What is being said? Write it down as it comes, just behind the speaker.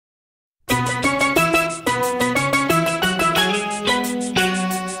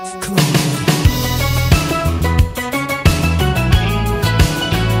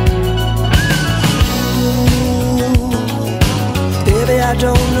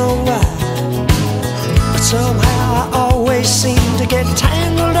know why, but somehow I always seem to get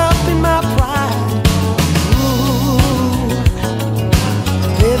tangled up in my pride. Ooh,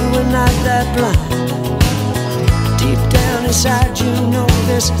 baby, we're not that blind. Deep down inside you know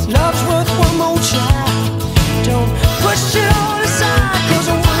this love's worth one more try. Don't push it all aside, 'cause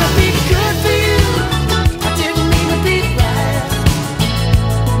I wanna be good for you. I didn't mean to be bad,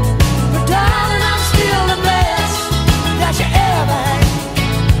 but darling, I'm still the best that you ever had.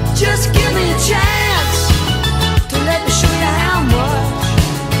 Just give me a chance to let me show you how much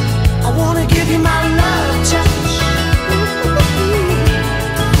I wanna give you my love touch.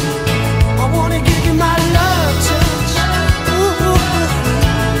 I wanna give you my love touch.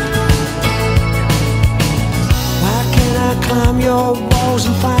 Why can't I climb your walls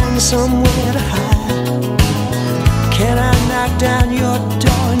and find somewhere to hide? Can I knock down your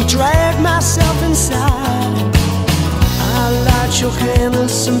door and drag myself inside? I'll light your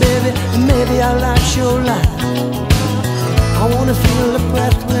candles and baby, maybe I'll light your light. I wanna feel the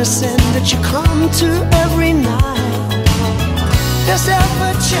breathless end that you come to every night. This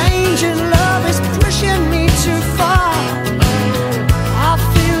ever-changing love is pushing me too far.